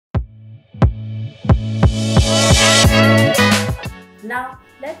Now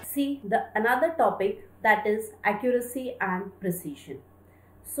let's see the another topic, that is accuracy and precision.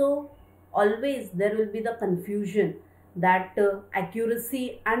 So always there will be the confusion that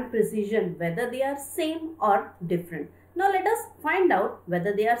accuracy and precision, whether they are same or different. Now let us find out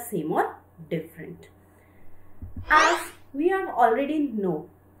whether they are same or different. As we have already know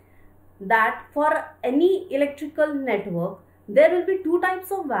that for any electrical network there will be two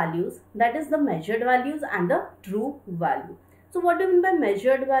types of values, that is the measured values and the true value. So what do you mean by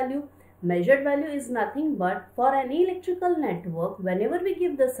measured value? Measured value is nothing but for any electrical network, whenever we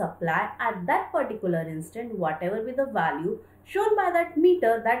give the supply at that particular instant, whatever be the value shown by that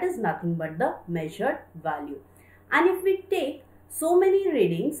meter, that is nothing but the measured value. And if we take so many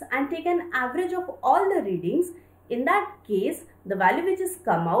readings and take an average of all the readings, in that case the value which is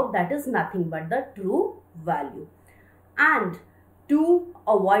come out, that is nothing but the true value. And to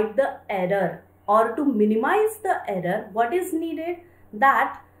avoid the error or to minimize the error, what is needed?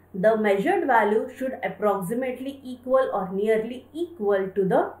 That the measured value should approximately equal or nearly equal to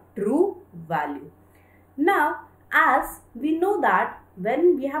the true value. Now, as we know that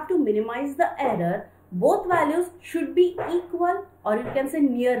when we have to minimize the error, both values should be equal, or you can say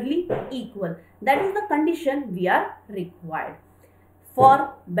nearly equal. That is the condition we are required.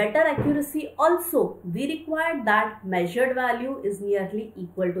 For better accuracy also, we require that measured value is nearly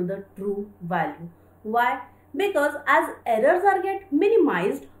equal to the true value. Why? Because as errors are get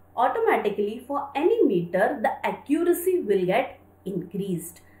minimized, automatically for any meter the accuracy will get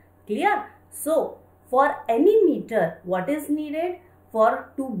increased. Clear? So for any meter, what is needed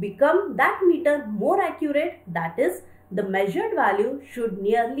for to become that meter more accurate? That is, the measured value should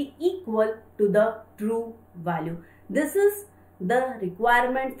nearly equal to the true value. This is the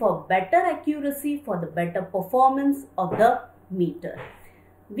requirement for better accuracy, for the better performance of the meter.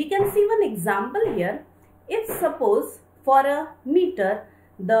 We can see one example here. If suppose for a meter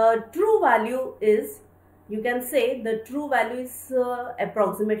the true value is, you can say the true value is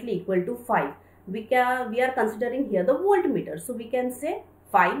approximately equal to 5. We are considering here the voltmeter, so we can say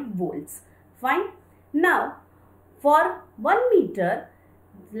 5 volts. Fine. Now for 1 meter,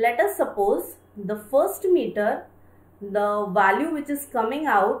 let us suppose the first meter, the value which is coming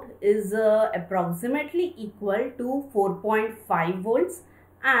out is approximately equal to 4.5 volts,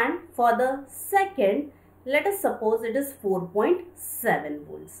 and for the second, let us suppose it is 4.7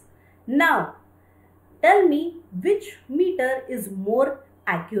 volts. Now tell me which meter is more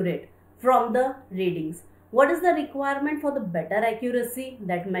accurate from the readings. What is the requirement for the better accuracy?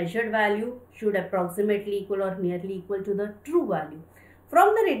 That measured value should approximately equal or nearly equal to the true value.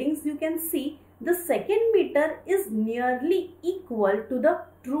 From the readings you can see the second meter is nearly equal to the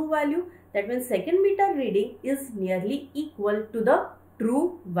true value. That means second meter reading is nearly equal to the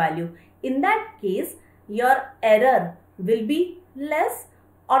true value. In that case, your error will be less.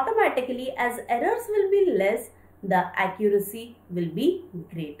 Automatically, as errors will be less, the accuracy will be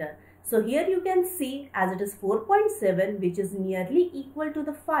greater. So here you can see as it is 4.7, which is nearly equal to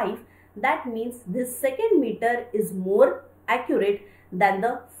the 5. That means this second meter is more accurate than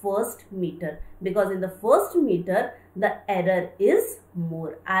the first meter, because in the first meter the error is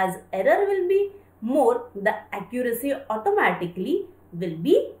more. As error will be more, the accuracy automatically will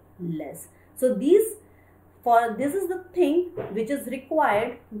be less. So this is the thing which is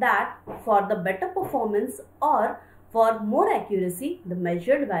required, that for the better performance or for more accuracy, the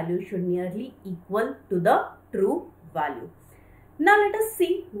measured value should nearly equal to the true value. Now let us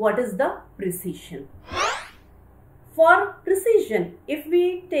see what is the precision. For precision, if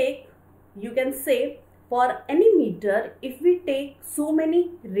we take, you can say for any meter, if we take so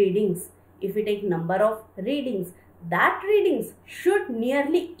many readings, if we take number of readings, that readings should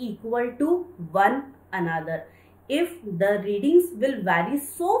nearly equal to one another. If the readings will vary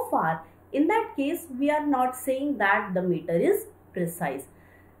so far, in that case we are not saying that the meter is precise.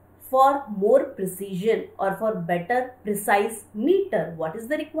 For more precision or for better precise meter, what is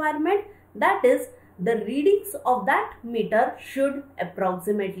the requirement? That is, the readings of that meter should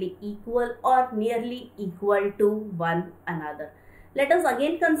approximately equal or nearly equal to one another. Let us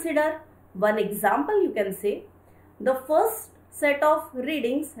again consider one example. You can say the first set of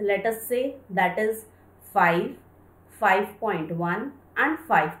readings, let us say that is 5, 5.1 and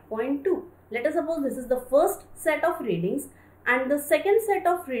 5.2. Let us suppose this is the first set of readings, and the second set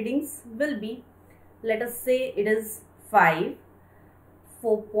of readings will be, let us say it is 5,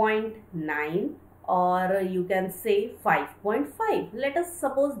 4.9, or you can say 5.5. Let us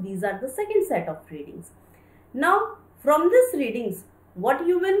suppose these are the second set of readings. Now from these readings, what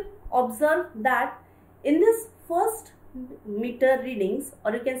you will observe that in this first meter readings,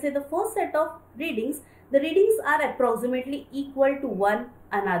 or you can say the first set of readings, the readings are approximately equal to one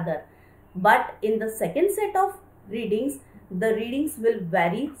another. But in the second set of readings, the readings will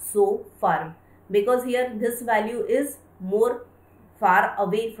vary so far, because here this value is more far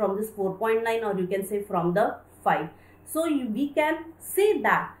away from this 4.9, or you can say from the 5. So we can say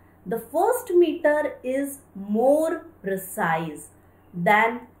that the first meter is more precise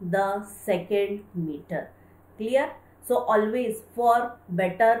than the second meter. Clear? So always for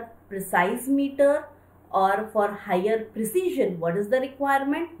better precise meter or for higher precision, what is the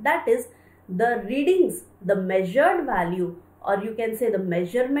requirement? That is, the readings, the measured value, or you can say the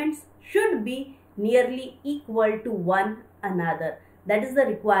measurements should be nearly equal to one another. That is the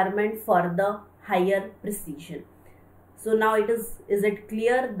requirement for the higher precision. So now is it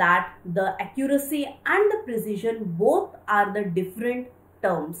clear that the accuracy and the precision both are the different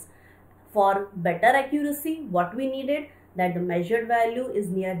terms. For better accuracy, what we needed, that the measured value is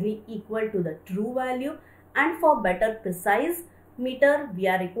nearly equal to the true value, and for better precise meter, we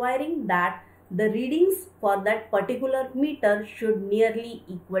are requiring that the readings for that particular meter should nearly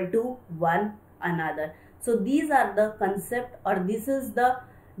equal to one another. So these are the concept, or this is the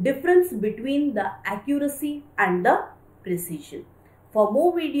difference between the accuracy and the precision. For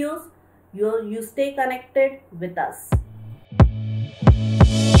more videos, you stay connected with us.